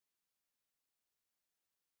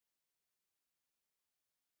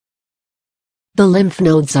The lymph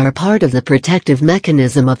nodes are part of the protective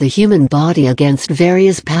mechanism of the human body against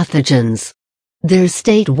various pathogens. Their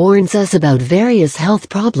state warns us about various health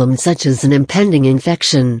problems such as an impending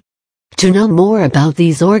infection. To know more about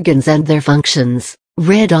these organs and their functions,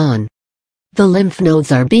 read on. The lymph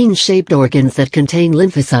nodes are bean-shaped organs that contain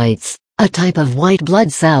lymphocytes, a type of white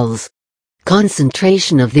blood cells.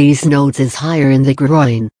 Concentration of these nodes is higher in the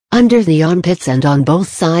groin, under the armpits and on both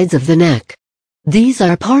sides of the neck. These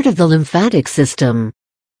are part of the lymphatic system.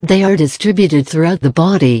 They are distributed throughout the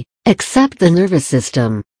body, except the nervous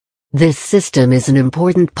system. This system is an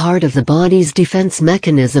important part of the body's defense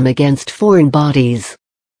mechanism against foreign bodies.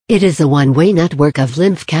 It is a one-way network of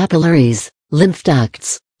lymph capillaries, lymph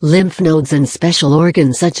ducts, lymph nodes and special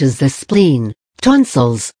organs such as the spleen,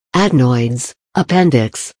 tonsils, adenoids,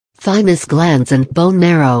 appendix, thymus glands and bone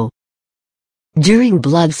marrow. During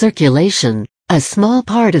blood circulation, a small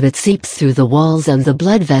part of it seeps through the walls of the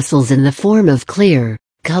blood vessels in the form of clear,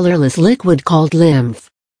 colorless liquid called lymph.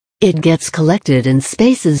 It gets collected in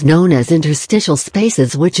spaces known as interstitial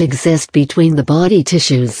spaces which exist between the body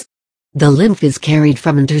tissues. The lymph is carried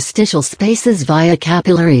from interstitial spaces via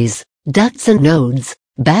capillaries, ducts and nodes,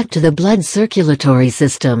 back to the blood circulatory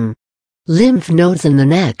system. Lymph nodes in the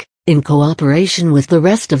neck, in cooperation with the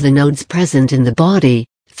rest of the nodes present in the body,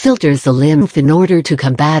 filters the lymph in order to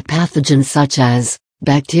combat pathogens such as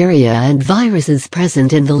bacteria and viruses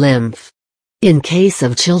present in the lymph. In case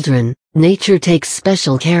of children, nature takes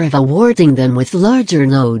special care of awarding them with larger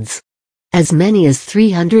nodes. As many as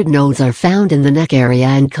 300 nodes are found in the neck area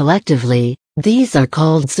and collectively, these are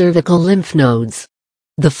called cervical lymph nodes.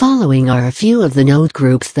 The following are a few of the node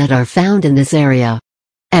groups that are found in this area.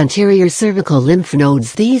 Anterior cervical lymph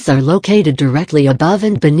nodes. These are located directly above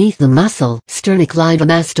and beneath the muscle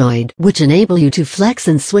sternocleidomastoid, which enable you to flex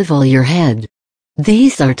and swivel your head.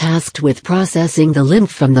 These are tasked with processing the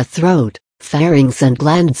lymph from the throat, pharynx and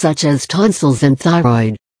glands such as tonsils and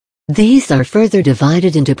thyroid. These are further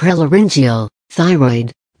divided into prelaryngeal,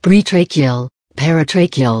 thyroid, pretracheal,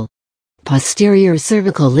 paratracheal. Posterior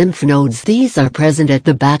cervical lymph nodes. These are present at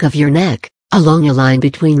the back of your neck, along a line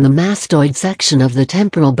between the mastoid section of the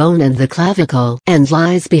temporal bone and the clavicle, and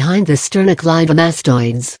lies behind the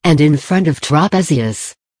sternocleidomastoids and in front of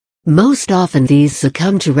trapezius. Most often these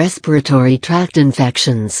succumb to respiratory tract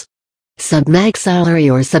infections.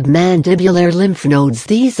 Submaxillary or submandibular lymph nodes.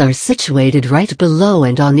 These are situated right below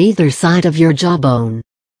and on either side of your jawbone.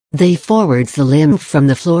 They forwards the lymph from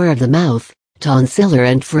the floor of the mouth,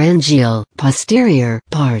 tonsillar and pharyngeal, posterior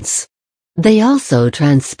parts. They also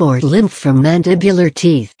transport lymph from mandibular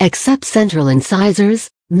teeth, except central incisors,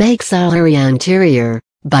 maxillary anterior,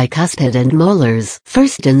 bicuspid and molars,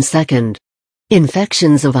 first and second.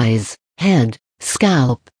 Infections of eyes, head,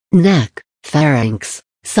 scalp, neck, pharynx,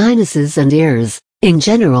 sinuses and ears, in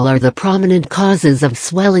general are the prominent causes of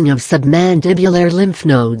swelling of submandibular lymph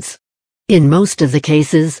nodes. In most of the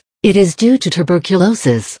cases, it is due to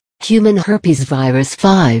tuberculosis, human herpes virus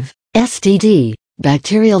 5, STD,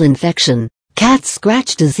 bacterial infection, cat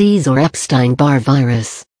scratch disease or Epstein-Barr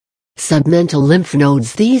virus. Submental lymph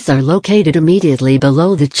nodes. These are located immediately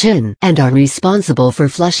below the chin and are responsible for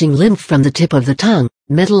flushing lymph from the tip of the tongue,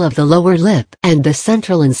 middle of the lower lip, and the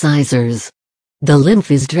central incisors. The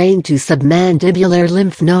lymph is drained to submandibular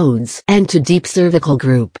lymph nodes and to deep cervical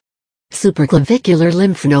group. Supraclavicular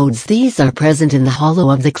lymph nodes. These are present in the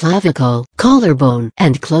hollow of the clavicle, collarbone,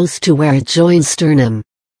 and close to where it joins sternum.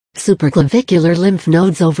 Supraclavicular lymph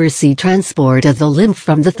nodes oversee transport of the lymph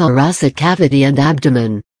from the thoracic cavity and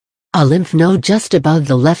abdomen. A lymph node just above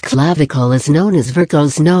the left clavicle is known as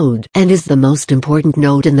Vircho's node and is the most important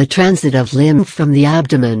node in the transit of lymph from the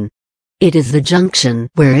abdomen. It is the junction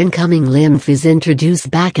where incoming lymph is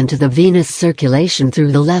introduced back into the venous circulation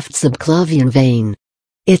through the left subclavian vein.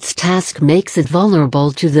 Its task makes it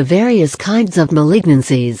vulnerable to the various kinds of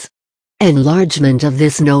malignancies. Enlargement of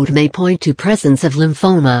this node may point to presence of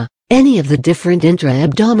lymphoma, any of the different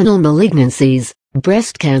intra-abdominal malignancies,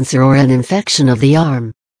 breast cancer or an infection of the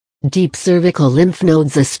arm. Deep cervical lymph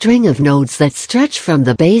nodes. A string of nodes that stretch from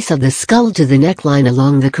the base of the skull to the neckline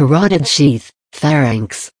along the carotid sheath,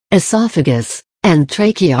 pharynx, esophagus, and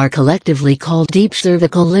trachea are collectively called deep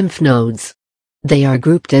cervical lymph nodes. They are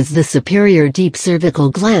grouped as the superior deep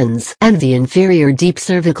cervical glands and the inferior deep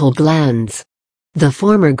cervical glands. The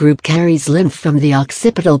former group carries lymph from the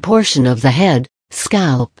occipital portion of the head,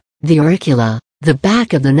 scalp, the auricula, the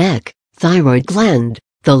back of the neck, thyroid gland,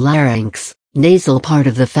 the larynx, nasal part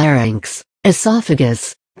of the pharynx,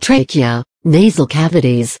 esophagus, trachea, nasal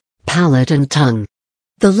cavities, palate and tongue.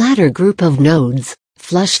 The latter group of nodes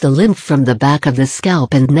flush the lymph from the back of the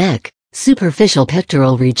scalp and neck, superficial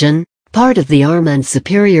pectoral region, part of the arm and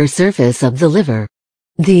superior surface of the liver.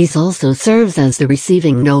 These also serves as the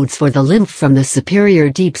receiving nodes for the lymph from the superior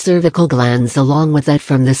deep cervical glands along with that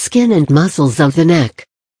from the skin and muscles of the neck.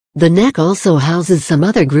 The neck also houses some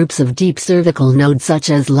other groups of deep cervical nodes such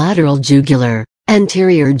as lateral jugular,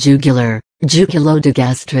 anterior jugular,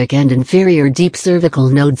 jugulodigastric and inferior deep cervical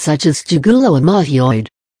nodes such as jugulo-omohyoid.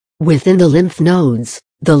 Within the lymph nodes,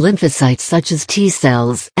 the lymphocytes such as T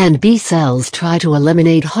cells and B cells try to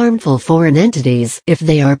eliminate harmful foreign entities if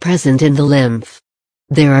they are present in the lymph.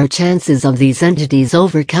 There are chances of these entities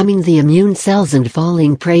overcoming the immune cells and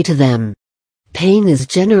falling prey to them. Pain is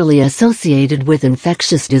generally associated with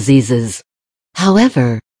infectious diseases.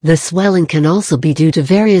 However, the swelling can also be due to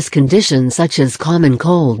various conditions such as common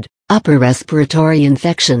cold, upper respiratory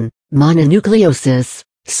infection, mononucleosis,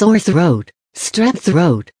 sore throat, strep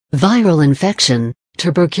throat, viral infection,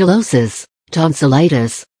 tuberculosis,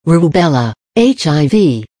 tonsillitis, rubella,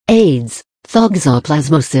 HIV, AIDS,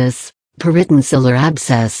 toxoplasmosis, peritonsillar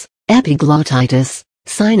abscess, epiglottitis,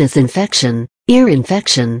 sinus infection, ear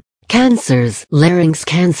infection, cancers, larynx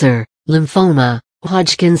cancer, lymphoma,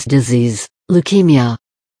 Hodgkin's disease, leukemia.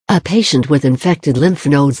 A patient with infected lymph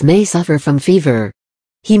nodes may suffer from fever.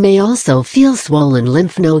 He may also feel swollen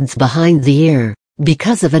lymph nodes behind the ear,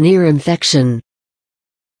 because of an ear infection.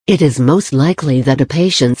 It is most likely that a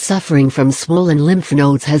patient suffering from swollen lymph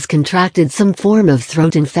nodes has contracted some form of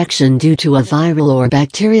throat infection due to a viral or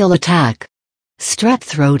bacterial attack. Strep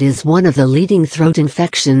throat is one of the leading throat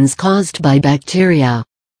infections caused by bacteria.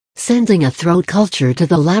 Sending a throat culture to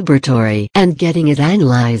the laboratory and getting it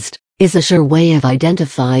analyzed is a sure way of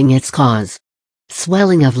identifying its cause.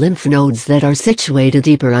 Swelling of lymph nodes that are situated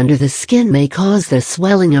deeper under the skin may cause the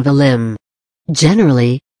swelling of a limb.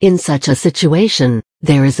 Generally, in such a situation,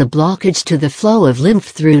 there is a blockage to the flow of lymph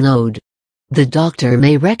through node. The doctor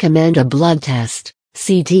may recommend a blood test,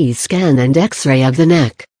 CT scan and X-ray of the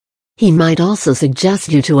neck. He might also suggest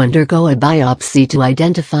you to undergo a biopsy to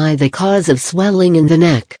identify the cause of swelling in the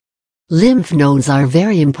neck. Lymph nodes are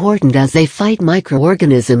very important as they fight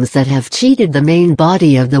microorganisms that have cheated the main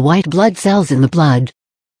body of the white blood cells in the blood.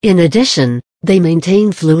 In addition, they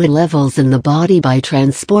maintain fluid levels in the body by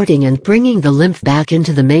transporting and bringing the lymph back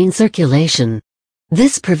into the main circulation.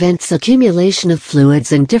 This prevents accumulation of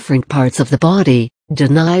fluids in different parts of the body,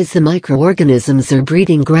 denies the microorganisms their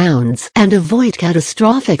breeding grounds, and avoid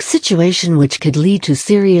catastrophic situation which could lead to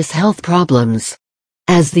serious health problems.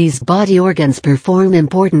 As these body organs perform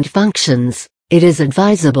important functions, it is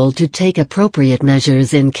advisable to take appropriate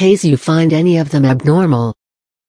measures in case you find any of them abnormal.